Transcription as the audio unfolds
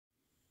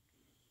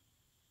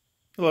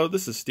Hello,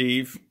 this is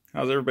Steve.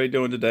 How's everybody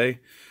doing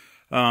today?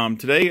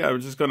 Today I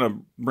was just going to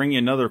bring you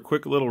another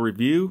quick little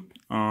review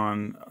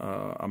on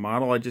a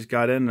model I just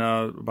got in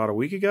about a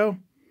week ago.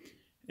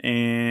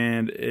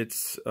 And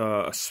it's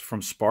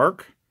from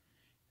Spark.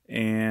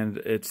 And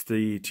it's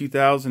the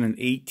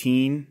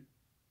 2018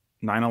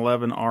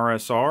 911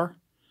 RSR.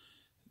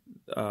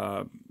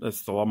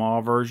 That's the Le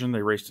Mans version.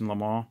 They raced in Le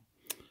Mans.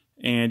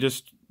 And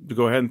just to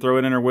go ahead and throw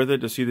it in there with it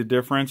to see the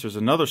difference, there's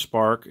another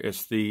Spark.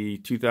 It's the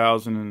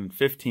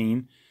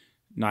 2015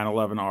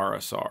 911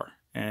 RSR.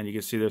 And you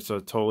can see there's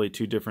totally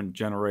two different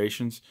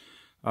generations.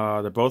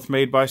 They're both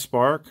made by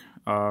Spark.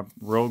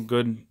 Real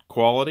good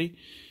quality.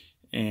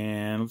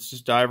 And let's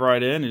just dive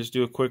right in and just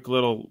do a quick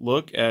little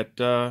look at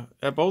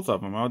both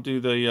of them. I'll do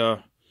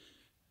the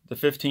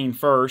 15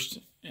 first.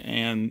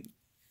 And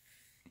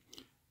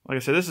like I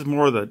said, this is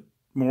more of the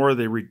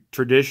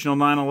traditional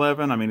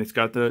 911. I mean, it's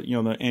got the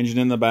the engine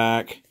in the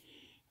back,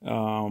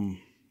 the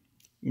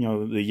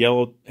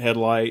yellow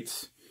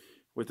headlights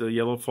with the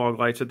yellow fog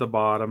lights at the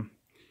bottom.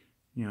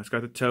 It's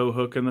got the tow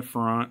hook in the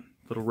front,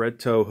 little red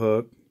tow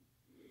hook.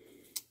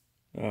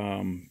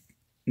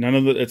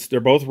 They're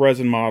both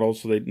resin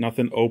models, so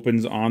nothing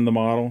opens on the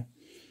model,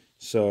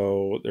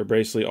 so they're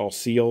basically all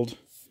sealed.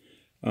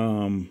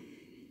 Pretty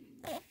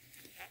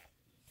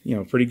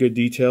good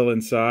detail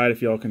inside.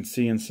 If y'all can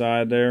see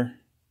inside there.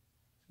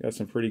 Got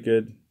some pretty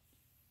good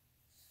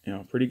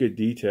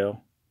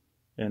detail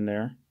in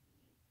there.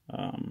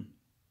 Of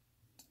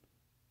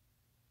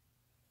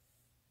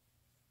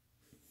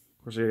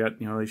course, they got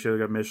they show they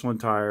got Michelin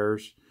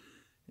tires,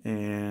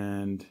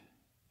 and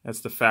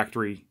that's the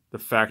factory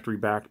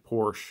backed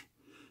Porsche.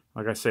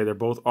 Like I say, they're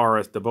both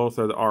are the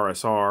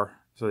RSR,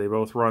 so they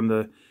both run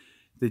the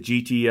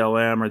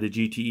GTLM or the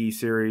GTE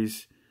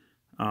series.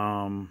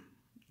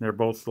 They're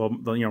both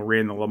ran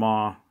the Le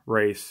Mans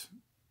race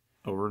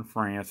over in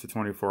France, the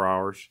 24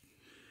 hours.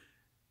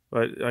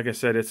 But like I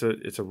said, it's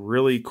a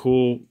really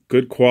cool,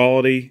 good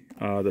quality.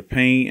 The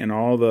paint and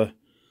all the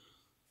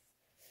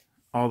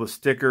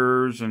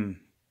stickers and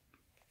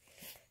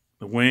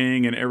the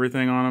wing and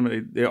everything on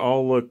them, they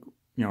all look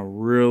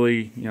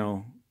really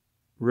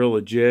real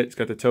legit. It's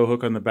got the tow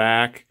hook on the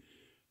back.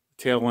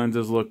 Tail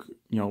lenses look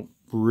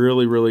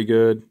really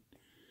good.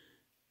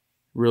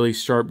 Really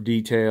sharp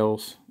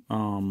details.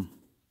 The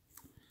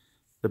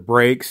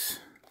brakes.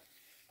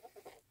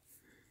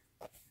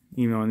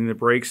 And the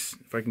brakes,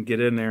 if I can get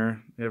in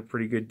there, they have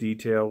pretty good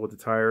detail with the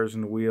tires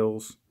and the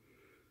wheels.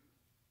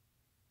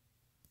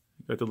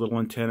 Got the little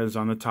antennas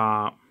on the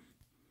top.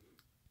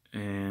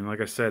 And like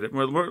I said, it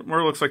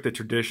more looks like the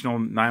traditional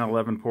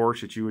 911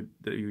 Porsche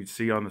that you would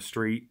see on the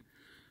street.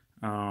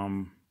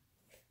 Of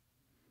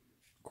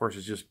course,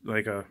 it's just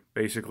like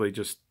basically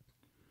just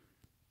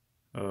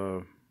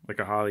like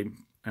a highly,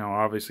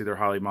 obviously they're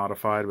highly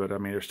modified, but I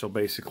mean they're still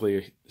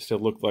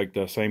look like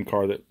the same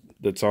car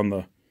that's on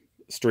the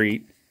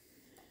street.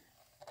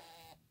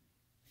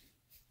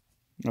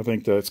 I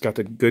think that it's got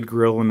the good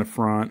grill in the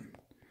front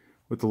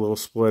with the little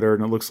splitter,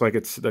 and it looks like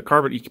it's the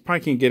carbon. You probably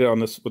can't get it on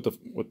this with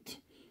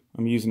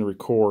I'm using to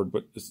record,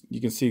 but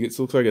you can see it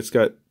looks like it's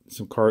got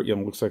some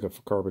looks like a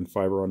carbon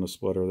fiber on the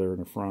splitter there in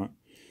the front.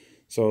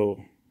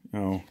 So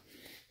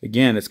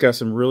again, it's got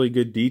some really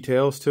good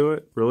details to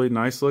it, really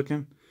nice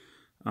looking.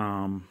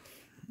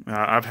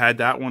 I've had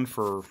that one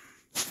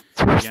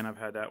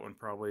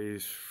probably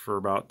for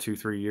about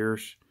 2-3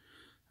 years.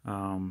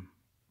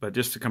 But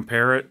just to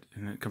compare it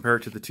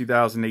to the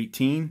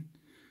 2018,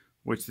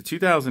 which the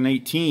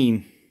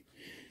 2018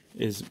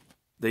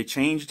 they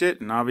changed it,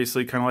 and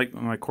obviously kind of like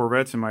my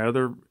Corvettes and my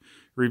other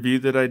review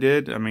that I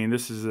did. I mean,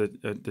 this is the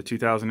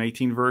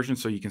 2018 version,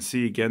 so you can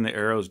see again the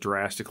arrow is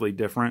drastically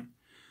different.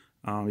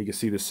 You can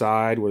see the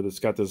side where it's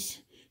got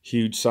this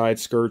huge side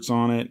skirts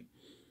on it,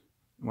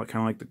 kind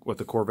of like what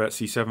the Corvette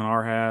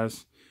C7R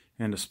has,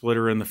 and the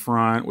splitter in the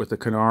front with the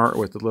canard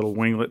with the little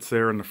winglets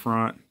there in the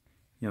front.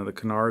 The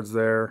canards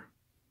there.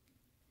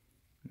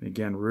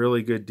 Again,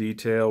 really good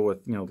detail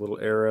with little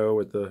arrow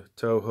with the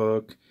tow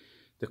hook,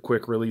 the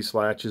quick release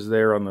latches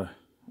there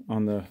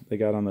they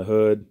got on the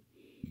hood,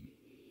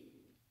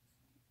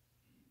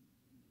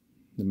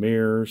 the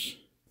mirrors,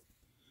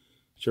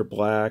 which are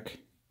black.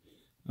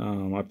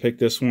 I picked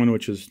this one,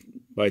 which is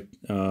by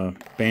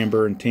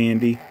Bamber and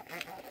Tandy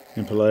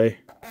in Palais,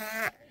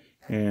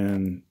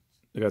 and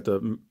they got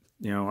the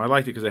I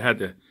liked it because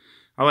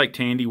I like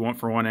Tandy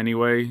 1-for-1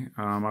 anyway.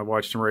 I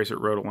watched him race at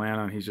Road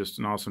Atlanta, and he's just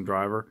an awesome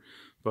driver.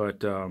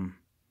 But I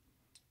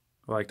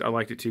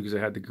liked it too because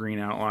it had the green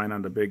outline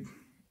on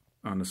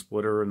the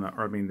splitter and the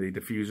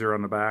diffuser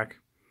on the back.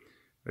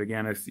 But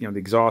again, it's the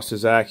exhaust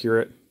is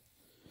accurate.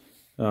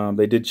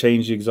 They did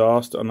change the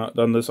exhaust on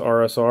this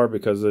RSR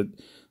because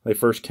they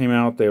first came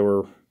out. They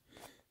were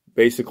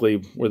basically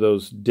where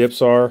those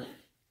dips are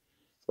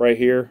right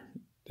here.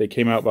 They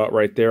came out about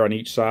right there on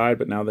each side,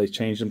 but now they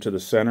changed them to the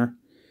center,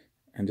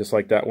 and just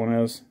like that one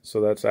is, so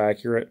that's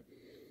accurate.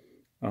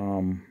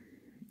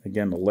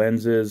 Again, the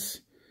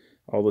lenses,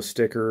 all the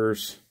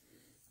stickers,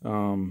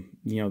 the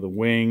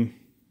wing,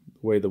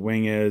 the way the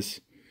wing is,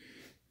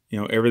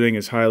 everything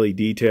is highly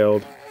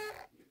detailed.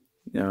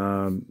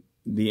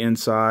 The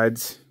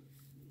insides.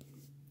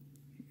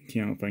 I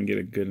don't know if I can get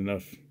a good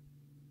enough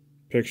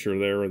picture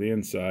there of the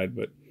inside,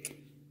 but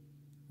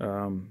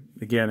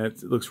again,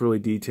 it looks really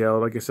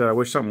detailed. Like I said, I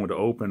wish something would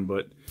open,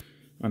 but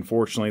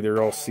unfortunately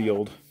they're all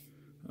sealed.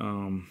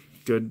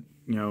 Good,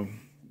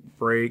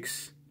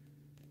 brakes.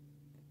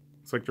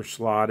 It's like they're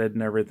slotted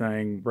and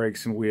everything.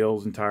 Brakes and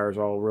wheels and tires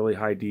all really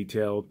high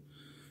detailed.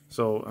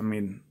 So I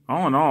mean,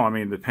 all in all, I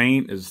mean, the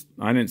paint is,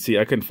 I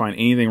couldn't find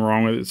anything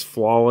wrong with it. It's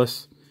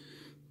flawless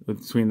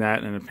between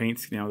that and the paint,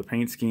 the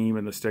paint scheme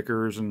and the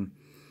stickers and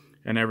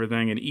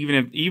everything. And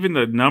even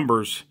the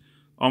numbers,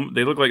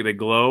 they look like they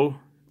glow,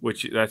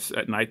 which that's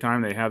at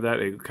nighttime. They have that.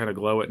 They kind of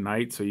glow at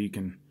night, so you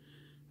can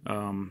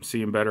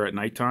see them better at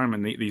nighttime.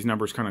 And these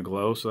numbers kind of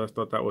glow, so I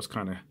thought that was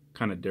kind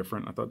of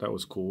different. I thought that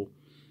was cool.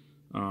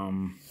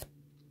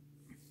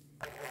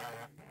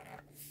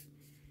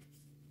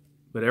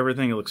 But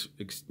everything looks,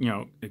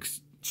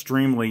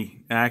 extremely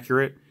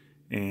accurate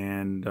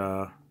and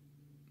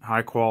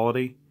high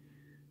quality.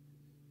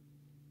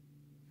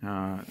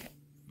 Of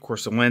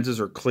course, the lenses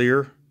are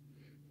clear,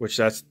 which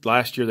that's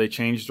last year they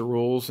changed the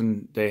rules,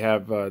 and they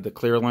have the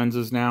clear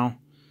lenses now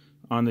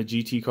on the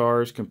GT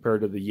cars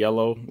compared to the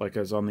yellow, like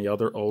as on the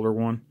other older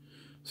one.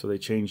 So they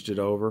changed it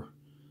over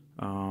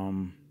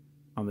on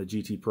the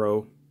GTE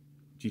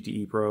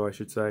Pro, I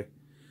should say.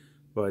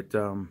 But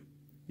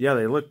yeah,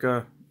 they look.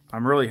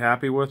 I'm really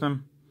happy with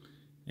them.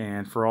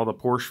 And for all the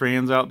Porsche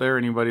fans out there,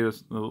 anybody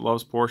that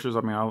loves Porsches,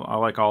 I mean, I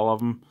like all of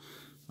them.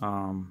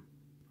 I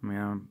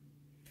mean,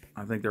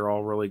 I think they're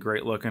all really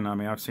great looking. I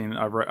mean,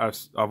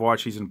 I've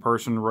watched these in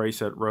person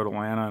race at Road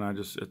Atlanta, and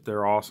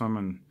they're awesome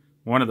and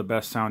one of the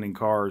best sounding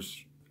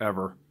cars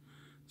ever.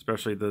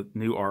 Especially the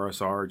new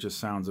RSR, it just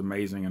sounds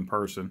amazing in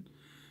person.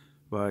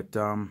 But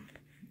tell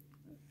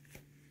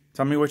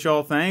me what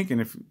y'all think,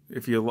 and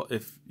if you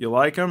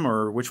like them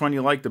or which one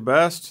you like the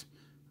best.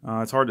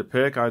 It's hard to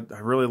pick. I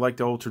really like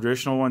the old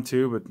traditional one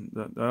too, but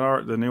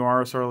the new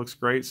RSR looks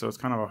great. So it's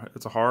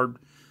it's a hard.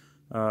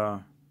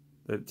 To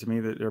me,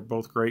 that they're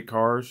both great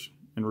cars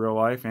in real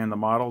life, and the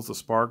models, the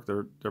Spark,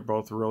 they're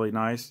both really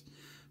nice.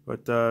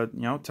 But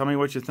tell me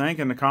what you think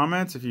in the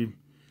comments,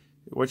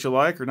 what you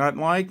like or not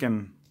like,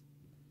 and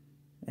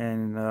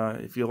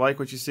if you like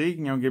what you see,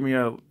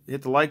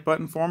 hit the like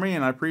button for me,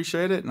 and I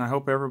appreciate it. And I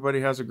hope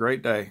everybody has a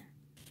great day.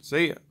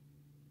 See ya.